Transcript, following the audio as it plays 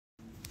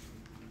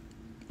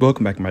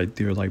Welcome back, my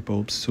dear light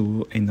bulbs,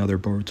 to another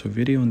Boruto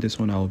video. In this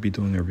one, I will be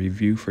doing a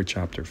review for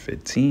chapter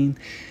 15.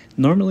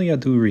 Normally, I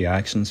do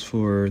reactions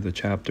for the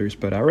chapters,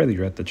 but I already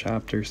read the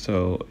chapter,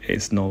 so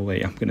it's no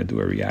way I'm going to do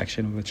a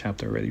reaction of a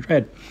chapter I already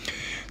read.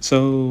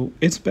 So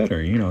it's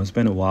better, it's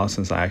been a while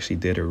since I actually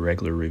did a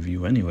regular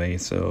review anyway,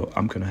 so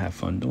I'm going to have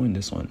fun doing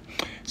this one.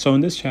 So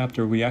in this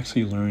chapter, we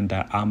actually learned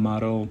that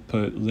Amado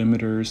put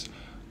limiters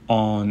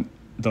on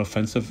the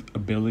offensive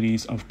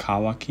abilities of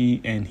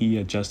Kawaki, and he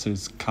adjusted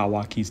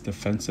Kawaki's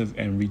defensive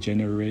and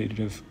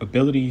regenerative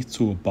ability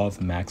to above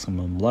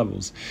maximum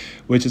levels,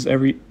 which is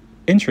very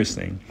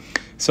interesting.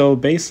 So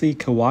basically,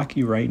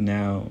 Kawaki right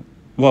now,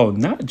 well,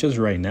 not just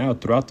right now,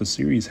 throughout the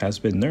series has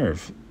been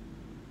nerfed.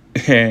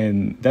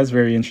 And that's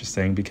very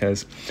interesting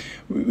because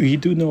we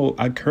do know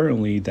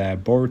currently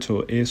that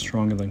Boruto is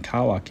stronger than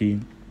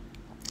Kawaki.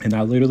 And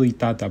I literally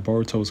thought that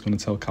Boruto was going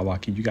to tell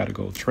Kawaki, you got to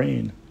go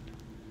train.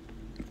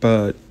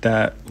 But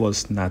that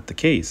was not the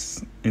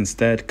case.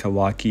 Instead,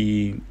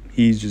 Kawaki,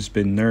 he's just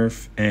been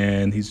nerfed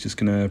and he's just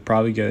going to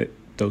probably get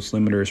those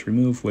limiters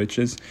removed, which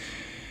is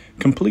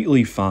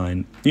completely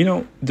fine.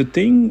 The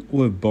thing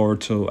with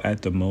Boruto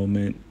at the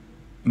moment,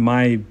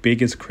 my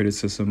biggest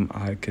criticism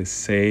I could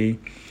say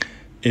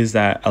is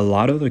that a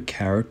lot of the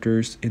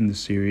characters in the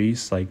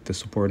series, like the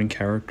supporting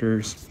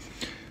characters,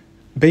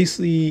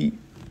 basically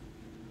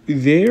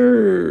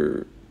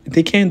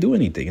they can't do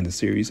anything in the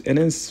series, and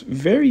it's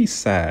very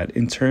sad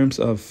in terms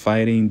of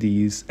fighting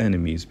these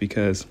enemies,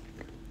 because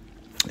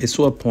it's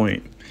to a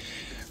point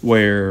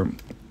where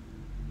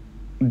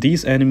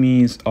these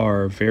enemies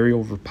are very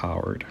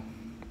overpowered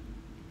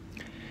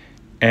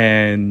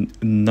and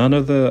none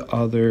of the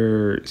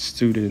other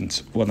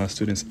students, well, not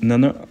students,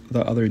 none of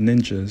the other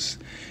ninjas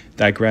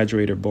that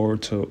graduated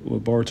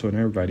Boruto and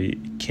everybody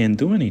can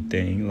do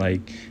anything.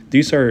 Like,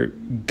 these are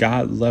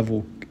god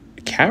level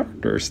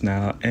characters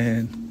now,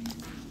 and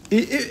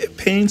it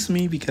pains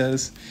me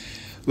because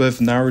with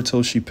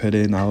Naruto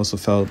Shippuden, I also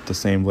felt the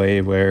same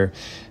way, where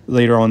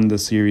later on in the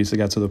series it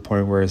got to the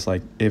point where it's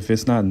like, if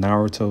it's not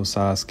Naruto,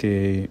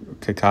 Sasuke,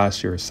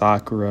 Kakashi, or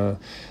Sakura,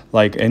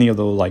 like any of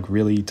those like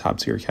really top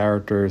tier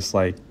characters,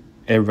 like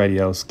everybody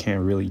else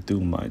can't really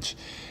do much.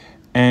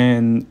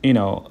 And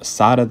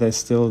Sada, that's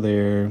still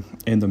there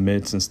in the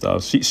midst and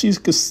stuff, she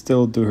could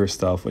still do her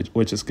stuff,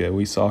 which is good.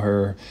 We saw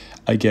her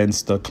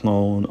against the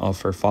clone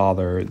of her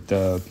father,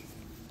 the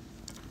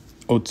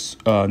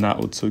not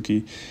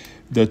Otsuki,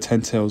 the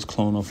Ten Tails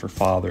clone of her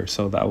father.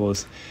 So that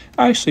was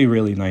actually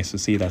really nice to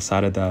see that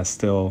Sarada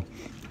still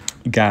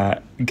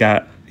got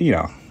that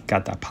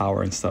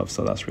power and stuff.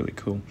 So that's really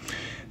cool.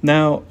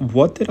 Now,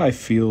 what did I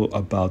feel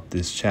about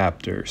this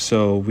chapter?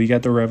 So we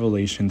got the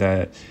revelation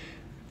that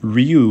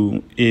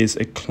Ryu is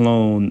a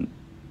clone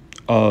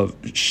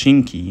of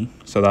Shinki.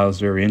 So that was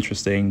very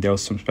interesting. There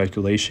was some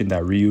speculation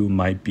that Ryu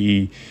might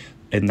be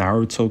a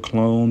Naruto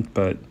clone,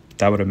 but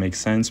that would have made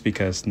sense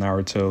because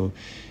Naruto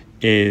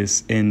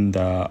is in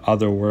the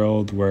other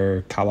world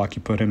where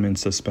Kawaki put him in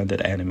suspended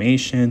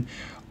animation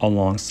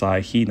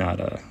alongside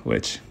Hinata,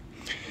 which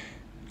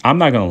I'm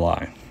not gonna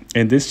lie.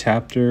 In this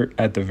chapter,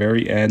 at the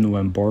very end,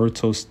 when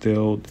Boruto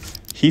still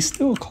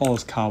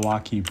calls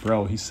Kawaki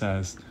bro. He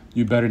says,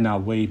 "You better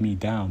not weigh me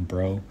down,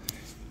 bro."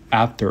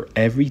 After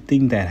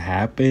everything that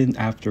happened,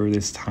 after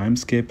this time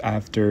skip,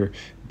 after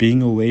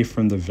being away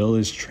from the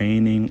village,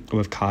 training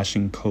with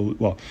Kashin Koji,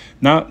 well,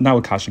 not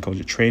with Kashin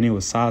Koji, training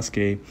with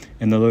Sasuke,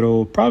 and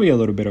probably a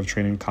little bit of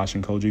training with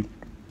Kashin Koji,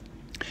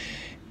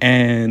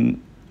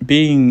 and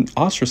being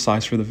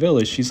ostracized for the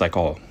village, she's like,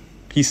 oh,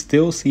 he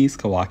still sees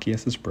Kawaki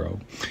as his bro.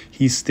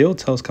 He still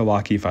tells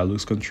Kawaki, if I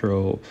lose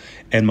control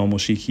and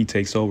Momoshiki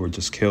takes over,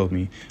 just kill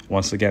me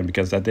once again,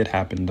 because that did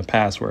happen in the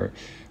past where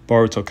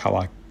Boruto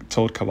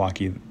told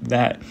Kawaki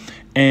that.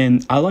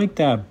 And I like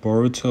that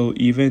Boruto,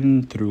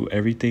 even through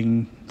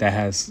everything that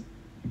has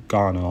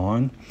gone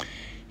on,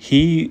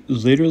 he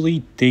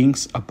literally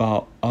thinks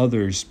about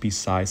others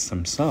besides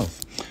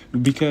himself,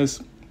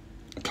 because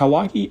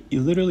Kawaki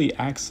literally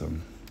asks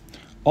him,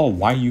 oh,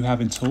 why you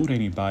haven't told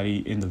anybody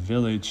in the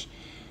village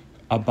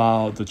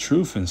about the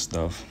truth and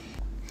stuff?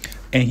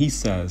 And he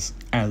says,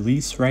 at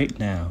least right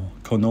now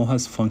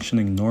Konoha's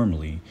functioning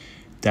normally.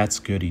 That's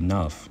good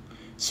enough.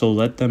 So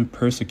let them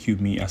persecute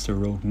me as a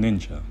rogue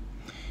ninja.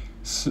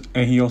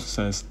 And he also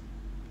says,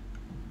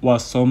 while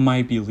some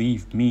might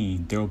believe me,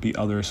 there will be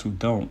others who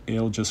don't.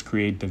 It'll just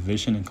create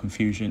division and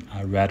confusion.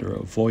 I'd rather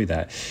avoid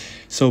that.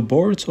 So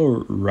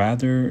Boruto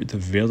rather the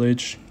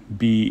village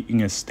be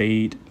in a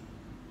state,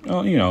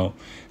 well,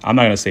 I'm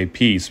not going to say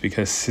peace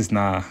because it's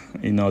not,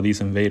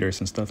 these invaders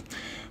and stuff,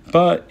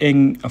 but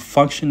in a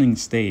functioning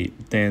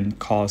state than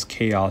cause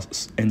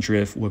chaos and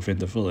drift within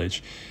the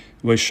village,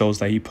 which shows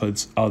that he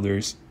puts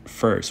others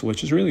first,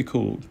 which is really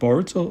cool.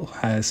 Boruto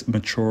has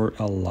matured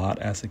a lot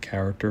as a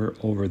character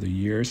over the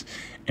years,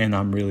 and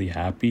I'm really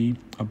happy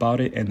about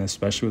it. And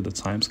especially with the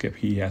time skip,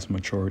 he has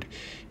matured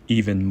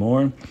even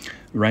more.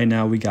 Right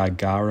now, we got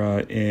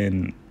Gaara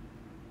in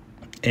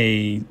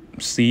a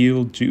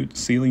sealing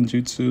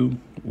jutsu,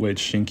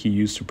 which Shinki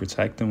used to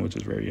protect them, which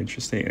is very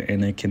interesting.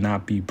 And it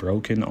cannot be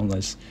broken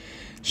unless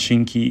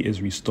Shinki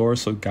is restored.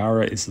 So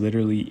Gaara is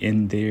literally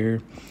in there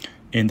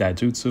in that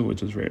jutsu,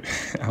 which is very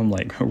I'm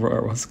like,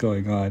 what's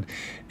going on?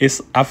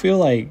 I feel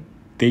like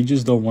they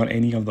just don't want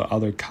any of the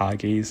other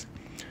Kages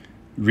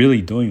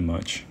really doing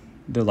much.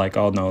 They're like,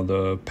 oh no,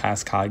 the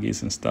past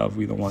Kages and stuff,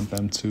 we don't want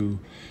them to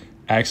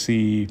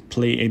actually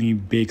play any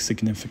big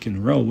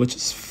significant role, which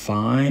is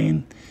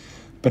fine.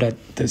 But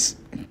at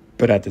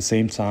the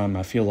same time,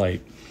 I feel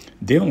like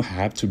they don't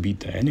have to beat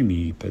the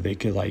enemy, but they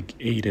could like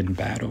aid in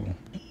battle.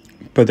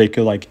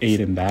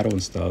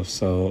 And stuff.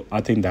 So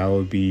I think that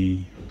would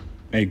be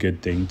a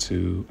good thing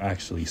to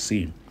actually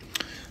see.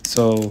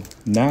 So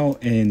now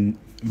in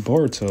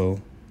Boruto,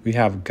 we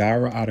have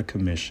Gaara out of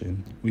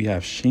commission. We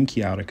have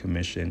Shinki out of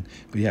commission.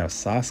 We have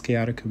Sasuke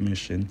out of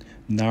commission.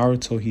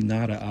 Naruto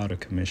Hinata out of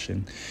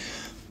commission.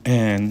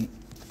 And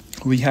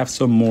we have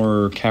some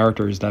more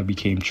characters that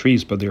became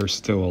trees, but they're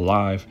still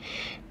alive.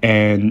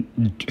 And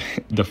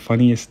the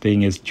funniest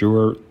thing is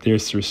Jor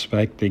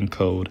disrespecting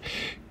Code.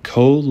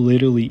 Code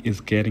literally is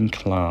getting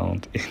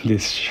clowned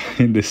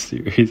in this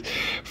series.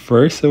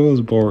 First it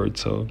was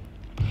Boruto.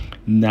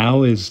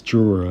 Now it's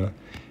Jorah.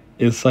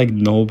 It's like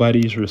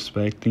nobody's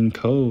respecting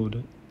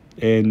Code.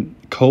 And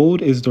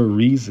Code is the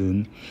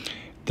reason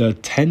the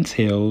Ten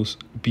Tails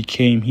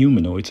became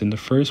humanoids in the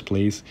first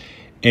place.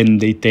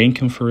 And they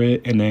thank him for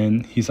it. And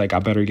then he's like, I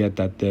better get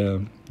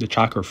the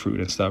chakra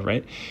fruit and stuff,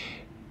 right?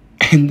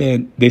 And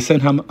then they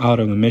send him out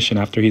on a mission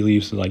after he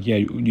leaves. Like, yeah,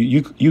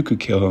 you could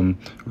kill him,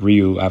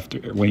 Ryu,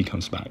 when he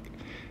comes back.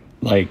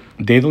 Like,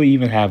 they don't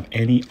even have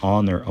any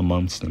honor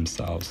amongst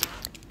themselves.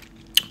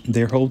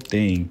 Their whole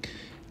thing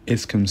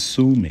is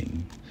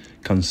consumption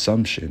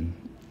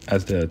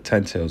as the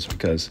Ten Tails,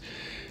 because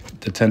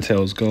the Ten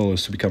Tails' goal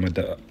is to become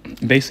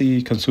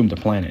basically consume the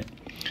planet.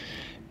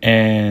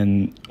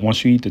 And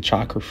once you eat the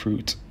chakra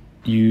fruit,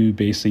 you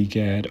basically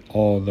get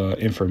all the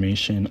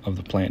information of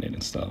the planet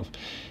and stuff.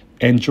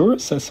 And Jorah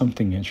says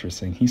something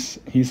interesting.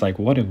 He's like,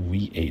 what if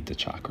we ate the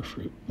chakra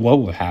fruit? What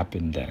would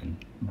happen then?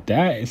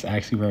 That is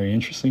actually very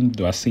interesting.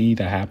 Do I see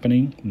that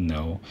happening?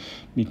 No,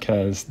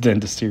 because then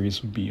the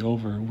series would be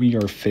over. We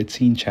are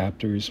 15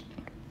 chapters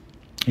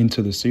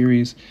into the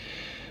series.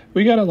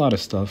 We got a lot of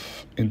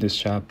stuff in this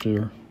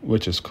chapter,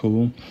 which is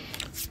cool.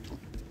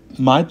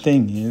 My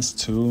thing is,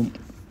 too,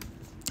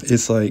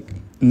 it's like,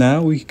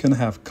 now we're going to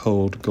have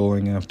Code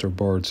going after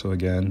Boruto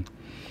again.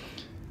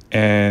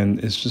 And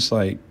it's just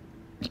like,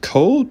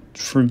 Code,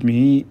 for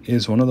me,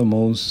 is one of the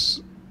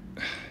most...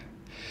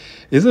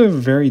 is a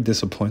very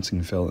disappointing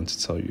villain,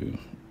 to tell you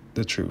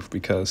the truth,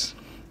 because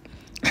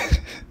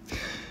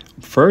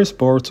first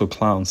Boruto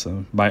clowns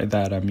him. By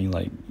that, I mean,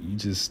 like,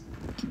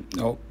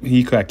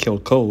 he could have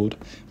killed Code,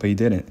 but he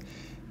didn't.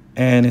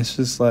 And it's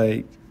just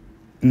like,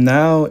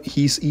 now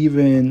he's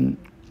even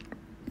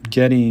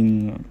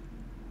getting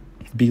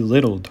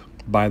belittled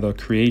by the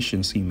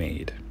creations he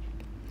made.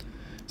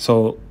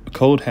 So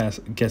Code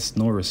gets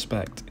no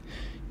respect.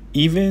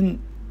 Even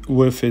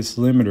with his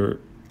limiter,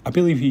 I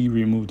believe he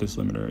removed his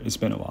limiter. It's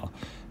been a while.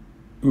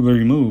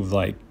 Removed,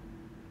 like,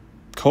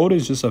 Code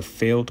is just a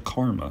failed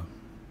karma.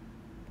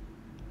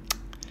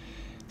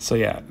 So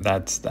yeah,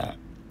 that's that.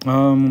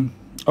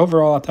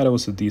 Overall, I thought it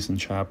was a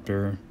decent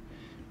chapter.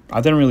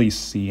 I didn't really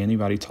see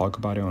anybody talk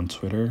about it on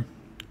Twitter.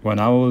 When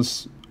I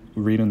was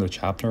reading the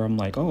chapter, I'm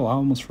like, oh, I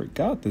almost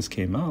forgot this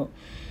came out.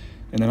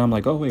 And then I'm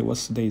like, oh, wait,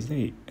 what's today's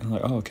date? And I'm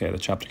like, oh, okay, the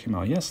chapter came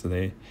out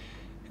yesterday.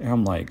 And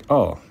I'm like,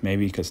 oh,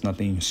 maybe because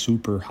nothing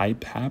super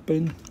hype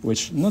happened,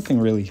 which nothing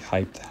really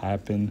hyped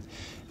happened.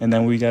 And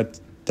then we got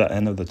the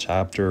end of the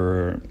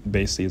chapter.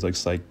 Basically, it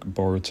looks like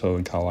Boruto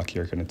and Kawaki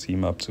are going to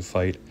team up to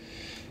fight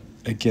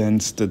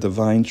against the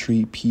Divine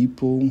Tree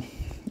people.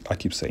 I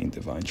keep saying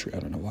Divine Tree, I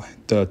don't know why.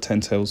 The Ten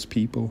Tails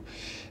people.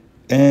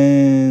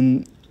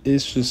 And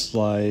it's just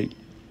like,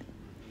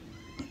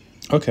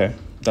 okay,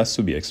 that's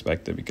to be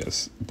expected,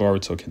 because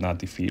Boruto cannot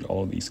defeat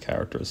all these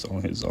characters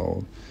on his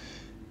own.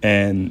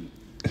 And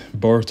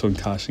Boruto and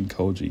Kashin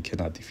Koji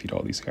cannot defeat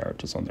all these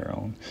characters on their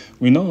own.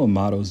 We know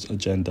Amato's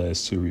agenda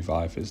is to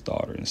revive his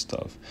daughter and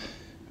stuff.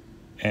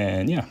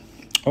 And yeah,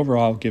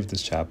 overall, I'll give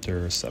this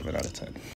chapter 7 out of 10.